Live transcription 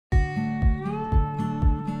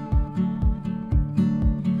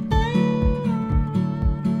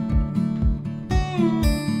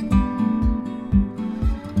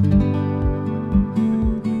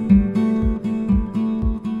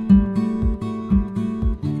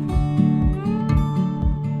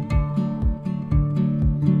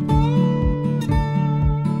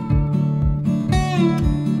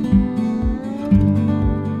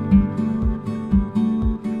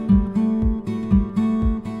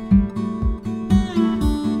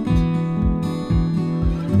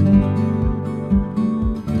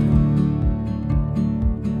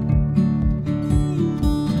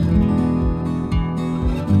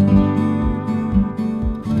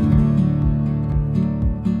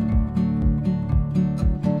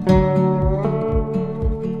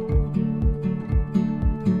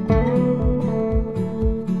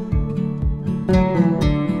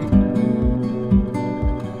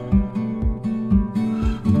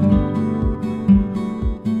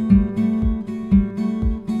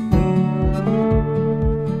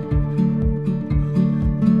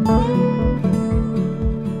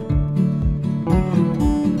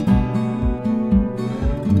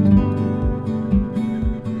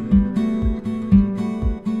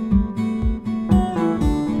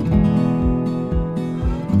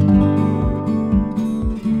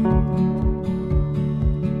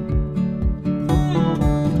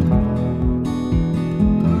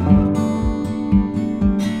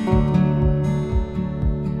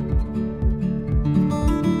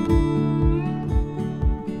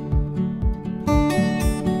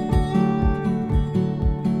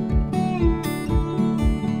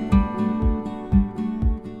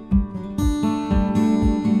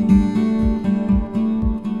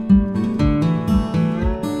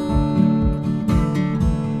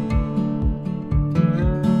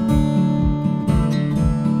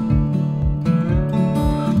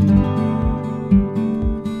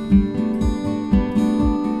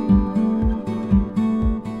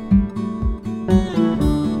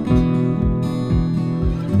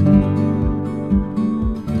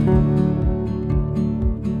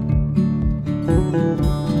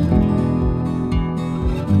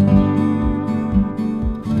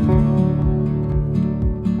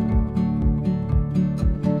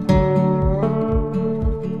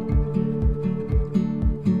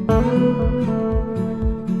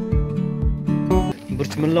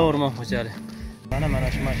Burchmilla o'rmon xo'jalik. Mana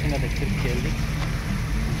shu mashinada kirib keldik.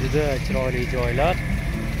 Juda chiroyli joylar.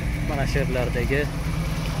 Mana shu yerlardagi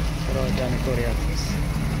chiroylarni ko'ryapsiz.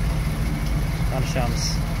 Tanishamiz.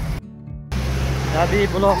 Tabiiy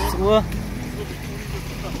buloq suvi.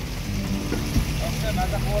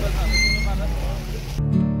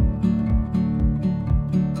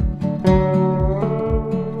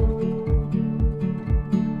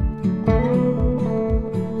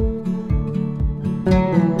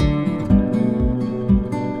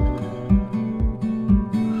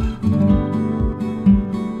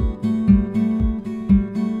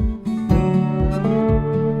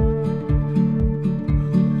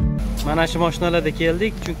 Mana shu mashinalarda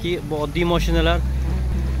keldik, chunki bu oddiy mashinalar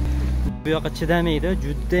bu yoqqa chidamaydi.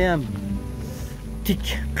 Juda ham tik,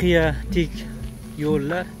 qiya, tik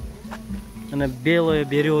yo'llar. Mana beloya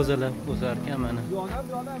beryozalar o'sar ekan mana.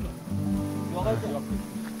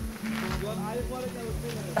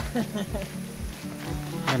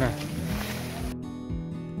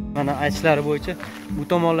 Mana aytishlari bo'yicha bu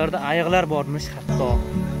tomonlarda ayiqlar bormish hatto.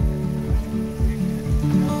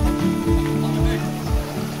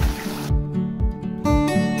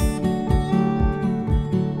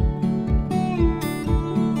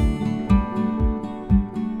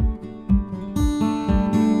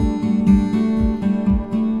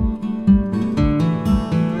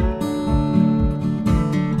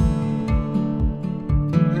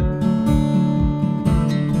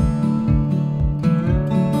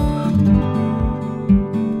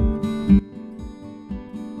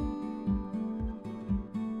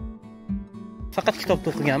 Faqat kitobda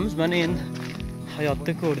o'qiganmiz, mana endi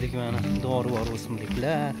hayotda ko'rdik mana dorivor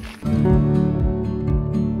o'simliklar.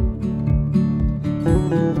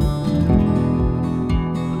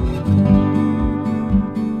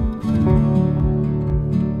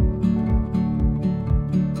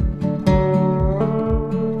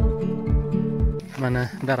 Mana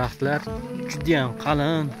daraxtlar juda ham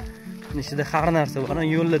qalin. Ichida har narsa bor.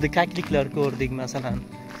 Yo'llarda kakliklar ko'rdik masalan.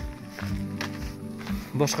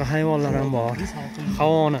 Boshqa hayvonlar ham bor.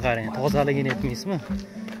 Havoni qarang, tozaligini aytmaysizmi?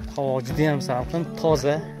 Havo juda ham salqin,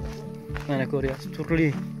 toza. Mana ko'ryapsiz, turli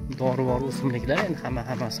dorivor o'simliklar, endi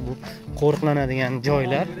hammasi bu qo'riqlanadigan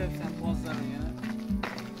joylar.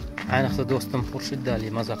 Ayniqsa do'stim Xurshidali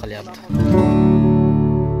maza qilyapti.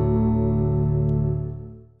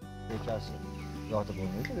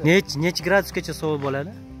 Necha gradusgacha sovuq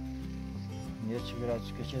bo'ladi? Necha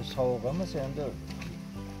gradusgacha sovuq emas, endi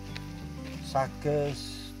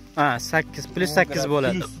 8 plus 8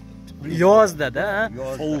 bo'ladi. Yozda-da,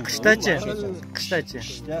 qishdachi?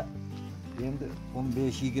 Qishda endi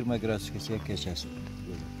 15-20 gradusgacha kechasi.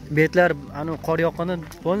 Betlar anu qor yoqqanda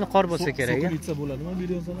bo'ldi, qor bo'lsa kerak. So'qilsa bo'ladimi,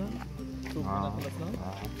 beryozalar?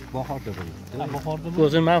 Bahorda bo'ladi. Bahorda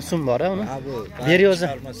o'zi mavsum bor-a uni. Beryoza.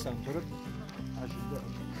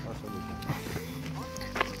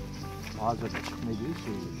 Hozir chiqmaydi.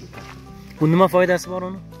 Bu nima foydasi bor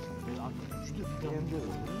uni?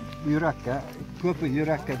 Yurakka, ko'pi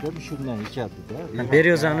yurakka deb shundan ichadi-da.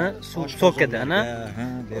 Beryozani suv so'kadi-ana.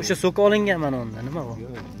 O'sha so'ka olingan mana undan, nima bu?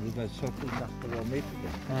 Yo'q, so'kilib bo'lmaydi.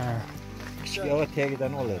 Kichkina va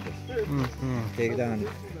tagidan oladi. Tagidan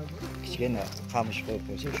kichkina qamish qo'yib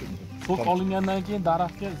qo'ysa shunday. So'k olingandan keyin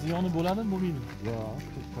daraxtga ziyoni bo'ladimi, bo'lmaydimi? Yo'q,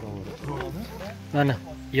 turaveradi. Mana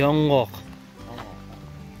yong'oq.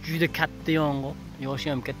 Juda katta yong'oq. Yoshi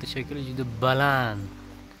ham katta shekilli, juda baland.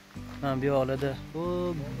 Mana bu yoqlarda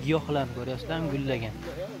ko'p giyohlarni ko'ryapsizlarmi, gullagan.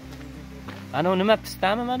 Ana u nima,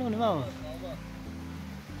 pistami mana u nima u?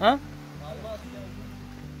 Ha?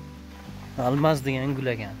 Almaz degan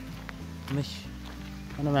gullagan. Mish.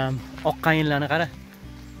 Mana oq qayinlarni qara.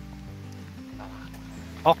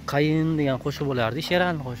 Oq qayin degan qo'shiq bo'lardi,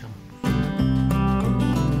 Sheralni qo'shig'i.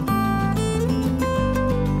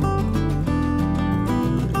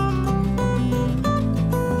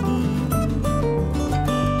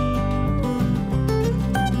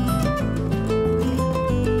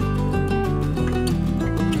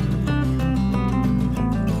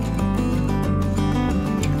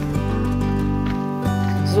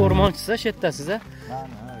 O'rmonchisiz, shu yerdasiz-a?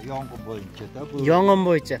 Mana yong'in bo'yicha-da bu. Yong'in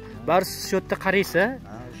bo'yicha. Bari siz shu yerda qaraysiz-a?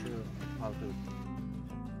 Shu oldi.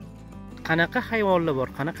 Qanaqa hayvonlar bor?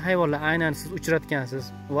 Qanaqa hayvonlar aynan siz uchratgansiz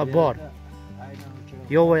va bor? Aynan uchratgan.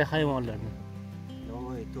 Yovvoyi hayvonlarni.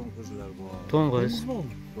 Yovvoyi to'ng'izlar bor. To'ng'iz.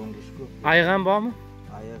 To'ng'iz ko'p. Ayiq ham bormi?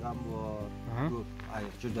 Ayiq ham bor. Ko'p,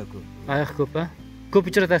 ayiq juda ko'p. Ayiq ko'p-a? Ko'p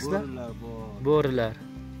uchratasizlar? Bo'rilar bor. Bo'rilar.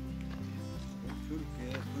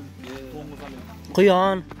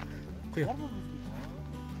 Quyon.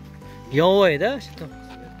 Yovvoyi-da shu.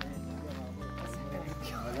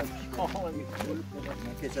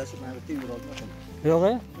 Kechasi mana bu yura olmadim. Yo'q.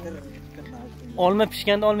 Olma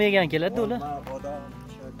pishganda olma yegan keladi ular. Bodom,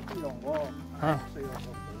 yong'oq. Ha.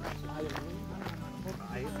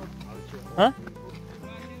 Ha?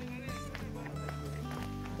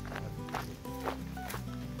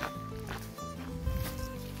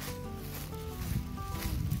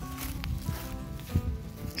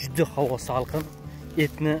 Juda havo salqin,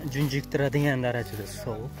 etni junjiktiradigan darajada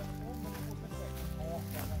sovuq.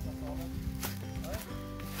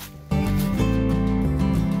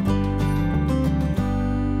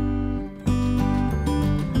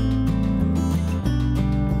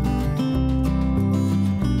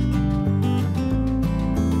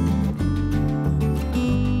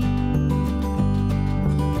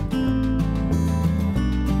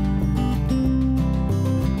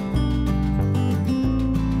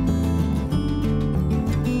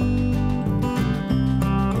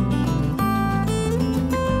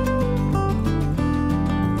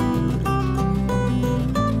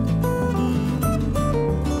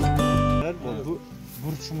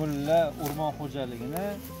 O'rmon xo'jaligini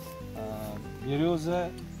beryoza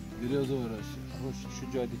o'rash shu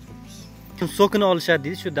joyda turibmiz. Kim so'kini olishadi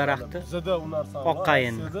deydi shu daraxtni. Bizda u narsani oq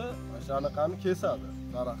qayin. Bizda shanaqani kesadi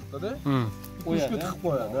daraxtida. Krushka tiqib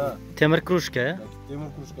qo'yadi. Temir krushka. Temir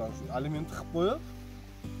krushka shu aliment tiqib qo'yib.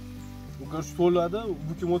 U go'sht to'ladi,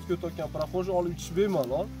 bu kim o'tib ketayotgan proxo'ja olib ichish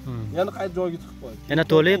bemalol. Yana qayta joyiga tiqib qo'yadi. Yana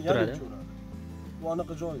to'lib turadi. Bu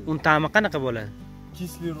anaqa joyi. Un ta'mi qanaqa bo'ladi?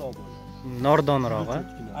 Kisliroq bo'ladi. Nordonroq, ha?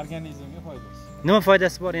 Organizmga foydasi. Nima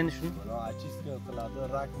foydasi bor endi shuni? Очистка qiladi,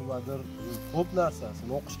 rak nimadir, ko'p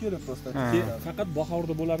narsasini o'qish kerak prosta. Faqat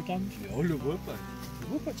bahorda bo'lar ekanmi? Yo'q,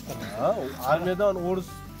 bo'pa chiqadi. Ha, armiyadan o'ris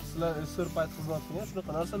sizlar SR payt xizmat qilgan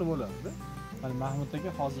shunaqa narsalar bo'ladi-da. Mana Mahmud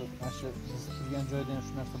aka hozir mana shu siz turgan joyda ham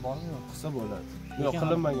shu narsa bormi yo'q? Qilsa bo'ladi. Yo'q,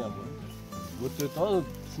 qilinmagan bu. Bu to'ton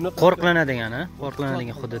shunaqa Qo'rqlanadigan, ha?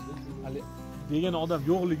 Qo'rqlanadigan hudud. Degan odam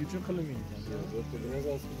yo'qligi uchun qilingan ekan.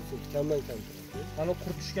 Kamdan kam. Mana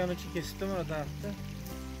qurt tushgani uchun kesibdi mana daraxtda.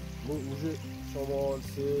 Bu уже shamol,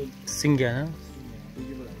 sel Singan, ha?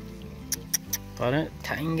 Qani,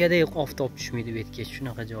 tangadek oftob tushmaydi betga,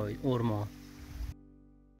 shunaqa joy, o'rmon.